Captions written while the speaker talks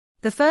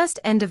The first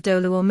end of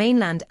Doluo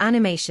mainland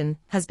animation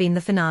has been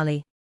the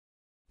finale.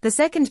 The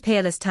second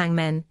Peerless Tang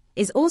Men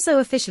is also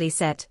officially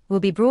set,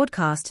 will be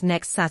broadcast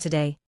next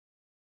Saturday.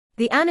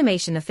 The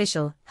animation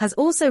official has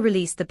also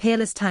released the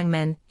Peerless Tang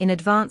Men in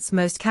advance.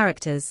 Most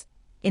characters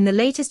in the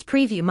latest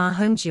preview. Ma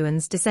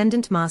Hongjun's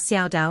descendant Ma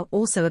Xiaotao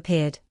also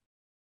appeared.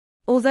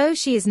 Although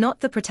she is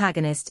not the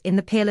protagonist in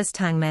the Peerless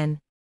Tang Men,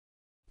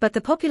 but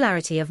the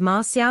popularity of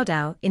Ma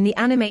Xiaotao in the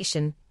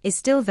animation is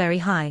still very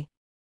high.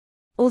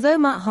 Although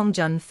Ma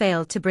Hongjun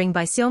failed to bring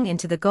Baixiong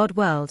into the God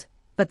world,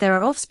 but there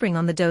are offspring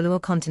on the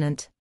Doluo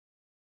continent.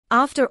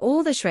 After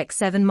all, the Shrek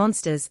 7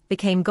 monsters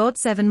became God.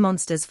 7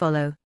 monsters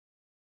follow.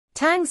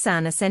 Tang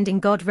San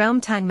ascending God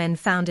realm. Tang Men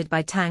founded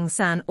by Tang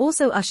San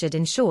also ushered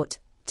in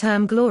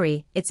short-term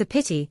glory. It's a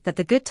pity that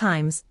the good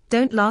times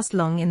don't last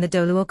long in the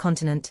Doluo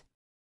continent.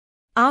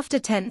 After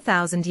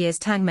 10,000 years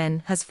Tang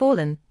Men has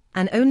fallen,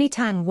 and only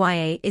Tang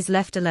Ya is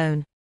left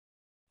alone.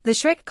 The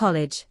Shrek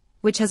College,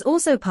 which has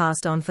also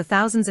passed on for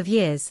thousands of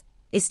years,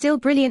 is still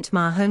brilliant.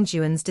 Ma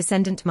Hongjun's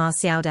descendant Ma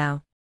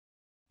Xiaodao.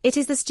 It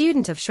is the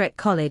student of Shrek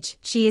College.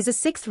 She is a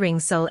 6th ring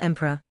soul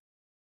emperor.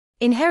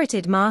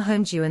 Inherited. Ma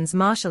Hongjun's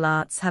martial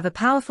arts have a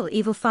powerful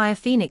evil fire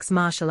phoenix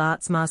martial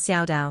arts. Ma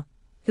Xiaodao,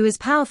 who is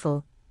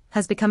powerful,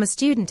 has become a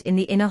student in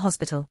the inner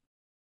hospital.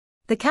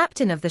 The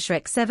captain of the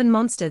Shrek 7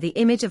 monster. The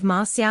image of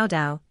Ma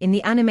Xiaodao in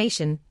the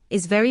animation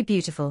is very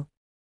beautiful.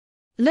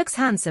 Looks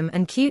handsome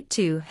and cute.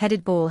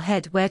 2-headed ball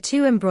head where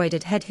 2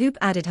 embroidered head hoop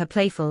added her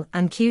playful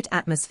and cute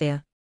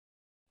atmosphere.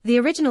 The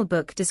original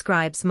book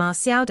describes Ma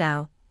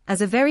Xiaodao as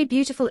a very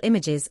beautiful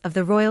images of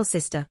the royal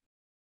sister.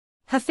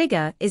 Her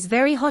figure is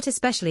very hot,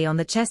 especially on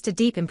the chest. A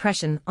deep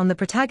impression on the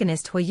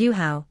protagonist Hu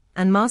Yuhao,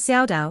 and Ma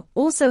Xiaodao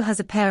also has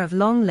a pair of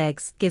long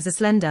legs, gives a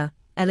slender,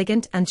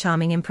 elegant and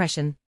charming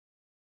impression.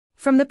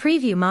 From the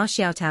preview Ma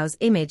Xiaotao's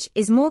image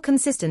is more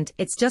consistent.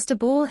 It's just a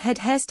ball head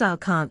hairstyle,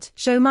 can't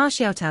show Ma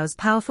Xiaotao's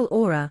powerful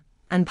aura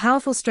and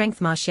powerful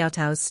strength. Ma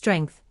Xiaotao's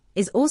strength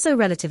is also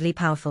relatively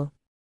powerful.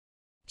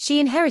 She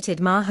inherited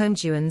Ma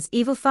Hongjun's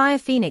evil fire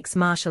phoenix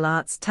martial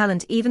arts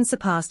talent, even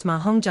surpassed Ma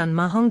Hongjun.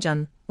 Ma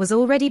Hongjun was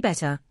already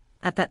better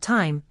at that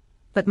time,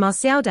 but Ma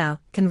Xiaodao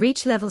can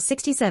reach level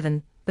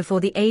 67 before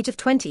the age of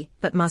 20,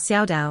 but Ma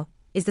Xiaodao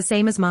is the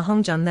same as Ma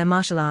Hongjun. Their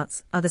martial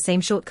arts are the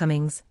same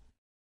shortcomings.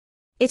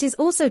 It is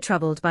also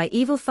troubled by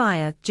evil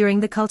fire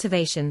during the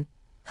cultivation.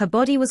 Her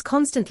body was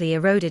constantly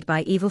eroded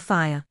by evil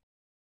fire.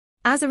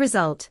 As a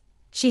result,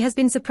 she has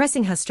been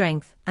suppressing her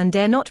strength and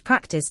dare not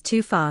practice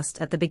too fast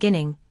at the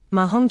beginning.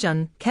 Ma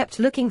Hongjun kept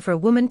looking for a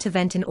woman to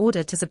vent in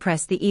order to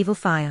suppress the evil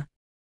fire.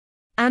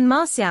 And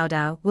Ma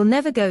Xiaodao will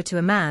never go to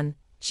a man.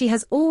 She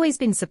has always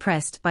been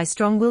suppressed by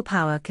strong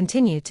willpower.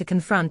 Continue to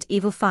confront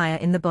evil fire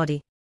in the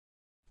body.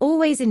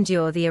 Always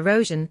endure the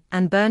erosion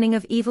and burning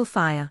of evil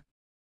fire.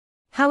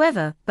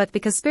 However, but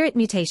because spirit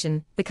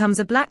mutation becomes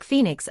a black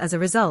phoenix as a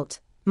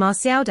result, Ma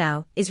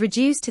Xiaodao is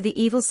reduced to the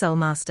evil soul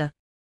master.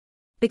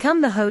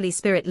 Become the holy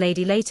spirit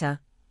lady later.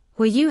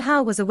 Hu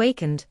Yuhao was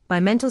awakened by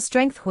mental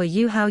strength. Hu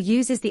Yuhao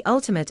uses the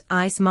ultimate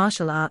ice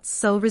martial arts.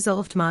 Soul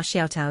resolved Ma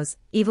Xiaotao's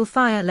evil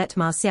fire. Let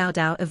Ma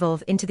Xiaodao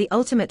evolve into the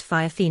ultimate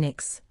fire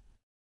phoenix.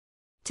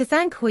 To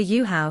thank Hu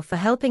Yuhao for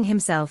helping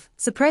himself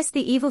suppress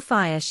the evil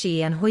fire,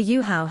 she and Hu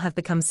Yuhao have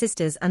become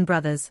sisters and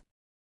brothers.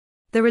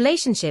 The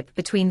relationship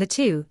between the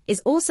two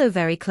is also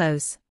very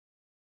close.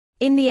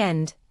 In the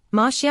end,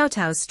 Ma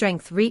Xiaotao's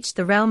strength reached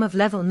the realm of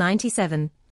level 97,